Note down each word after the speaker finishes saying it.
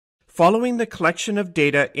Following the collection of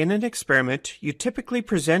data in an experiment, you typically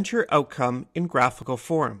present your outcome in graphical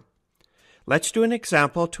form. Let's do an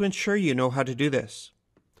example to ensure you know how to do this.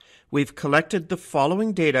 We've collected the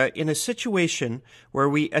following data in a situation where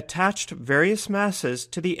we attached various masses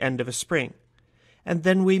to the end of a spring, and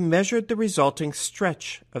then we measured the resulting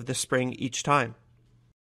stretch of the spring each time.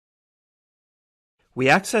 We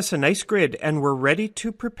access a nice grid and we're ready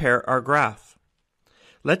to prepare our graph.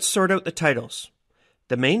 Let's sort out the titles.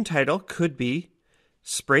 The main title could be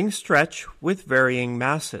Spring Stretch with Varying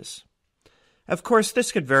Masses. Of course,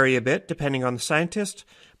 this could vary a bit depending on the scientist,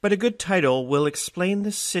 but a good title will explain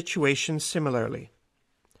the situation similarly.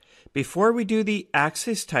 Before we do the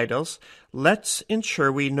axis titles, let's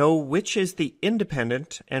ensure we know which is the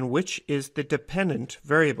independent and which is the dependent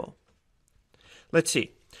variable. Let's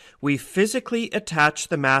see. We physically attach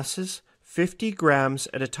the masses 50 grams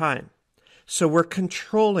at a time, so we're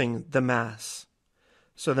controlling the mass.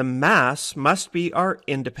 So the mass must be our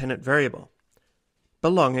independent variable,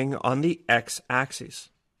 belonging on the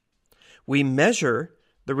x-axis. We measure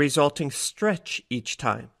the resulting stretch each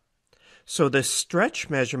time. So the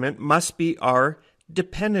stretch measurement must be our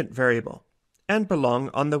dependent variable and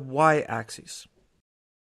belong on the y-axis.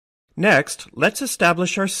 Next, let's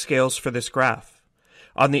establish our scales for this graph.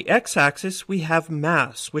 On the x-axis, we have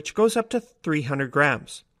mass, which goes up to 300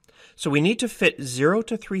 grams. So we need to fit 0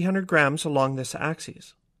 to 300 grams along this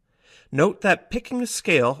axis. Note that picking a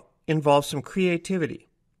scale involves some creativity.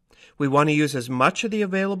 We want to use as much of the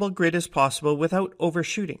available grid as possible without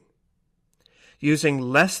overshooting. Using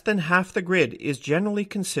less than half the grid is generally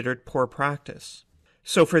considered poor practice.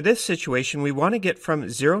 So for this situation, we want to get from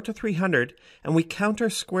 0 to 300 and we count our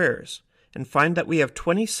squares and find that we have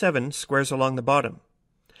 27 squares along the bottom.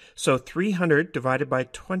 So 300 divided by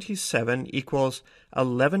 27 equals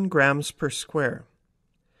 11 grams per square.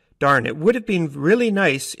 Darn, it would have been really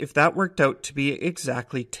nice if that worked out to be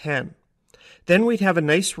exactly 10. Then we'd have a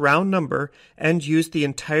nice round number and use the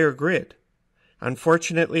entire grid.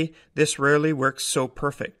 Unfortunately, this rarely works so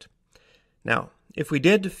perfect. Now, if we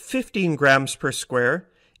did 15 grams per square,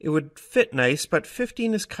 it would fit nice, but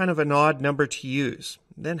 15 is kind of an odd number to use.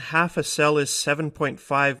 Then half a cell is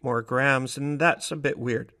 7.5 more grams, and that's a bit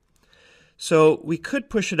weird. So we could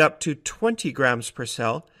push it up to 20 grams per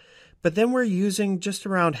cell, but then we're using just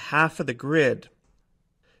around half of the grid.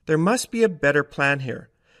 There must be a better plan here.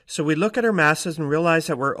 So we look at our masses and realize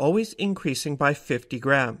that we're always increasing by 50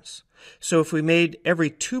 grams. So if we made every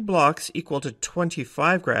 2 blocks equal to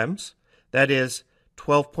 25 grams, that is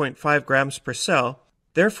 12.5 grams per cell,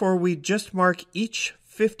 therefore we just mark each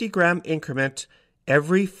 50 gram increment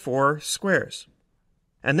every 4 squares.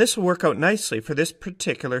 And this will work out nicely for this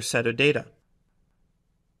particular set of data.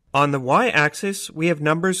 On the y-axis, we have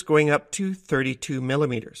numbers going up to 32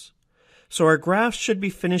 millimeters. So our graph should be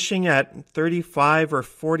finishing at 35 or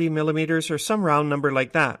 40 millimeters or some round number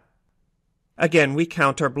like that. Again, we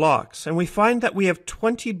count our blocks, and we find that we have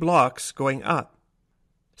 20 blocks going up.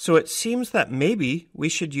 So it seems that maybe we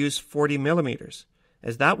should use 40 millimeters,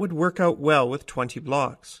 as that would work out well with 20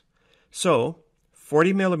 blocks. So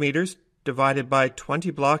 40 millimeters divided by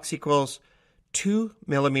 20 blocks equals 2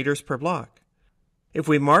 millimeters per block. If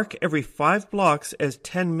we mark every 5 blocks as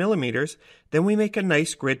 10 millimeters, then we make a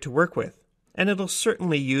nice grid to work with, and it'll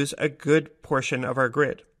certainly use a good portion of our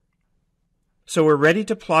grid. So we're ready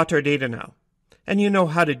to plot our data now. And you know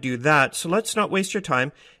how to do that, so let's not waste your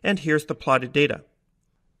time, and here's the plotted data.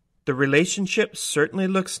 The relationship certainly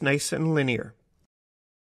looks nice and linear.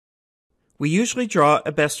 We usually draw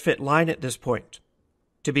a best fit line at this point.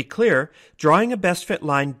 To be clear, drawing a best fit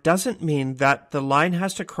line doesn't mean that the line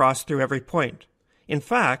has to cross through every point. In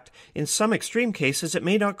fact, in some extreme cases, it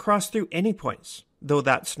may not cross through any points, though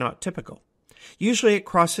that's not typical. Usually it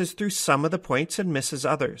crosses through some of the points and misses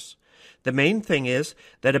others. The main thing is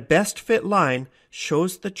that a best fit line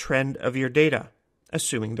shows the trend of your data,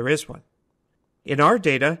 assuming there is one. In our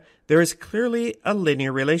data, there is clearly a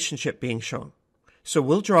linear relationship being shown. So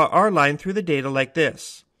we'll draw our line through the data like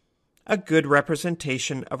this, a good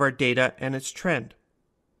representation of our data and its trend.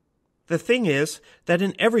 The thing is that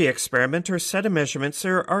in every experiment or set of measurements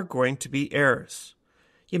there are going to be errors.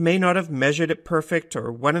 You may not have measured it perfect,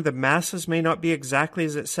 or one of the masses may not be exactly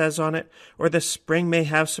as it says on it, or the spring may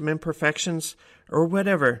have some imperfections, or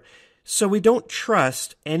whatever. So we don't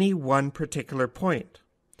trust any one particular point.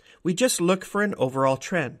 We just look for an overall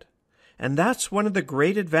trend. And that's one of the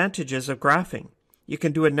great advantages of graphing. You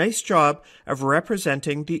can do a nice job of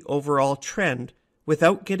representing the overall trend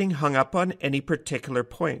without getting hung up on any particular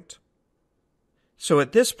point. So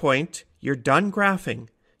at this point, you're done graphing.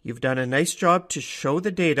 You've done a nice job to show the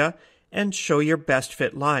data and show your best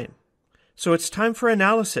fit line. So it's time for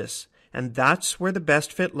analysis, and that's where the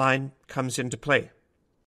best fit line comes into play.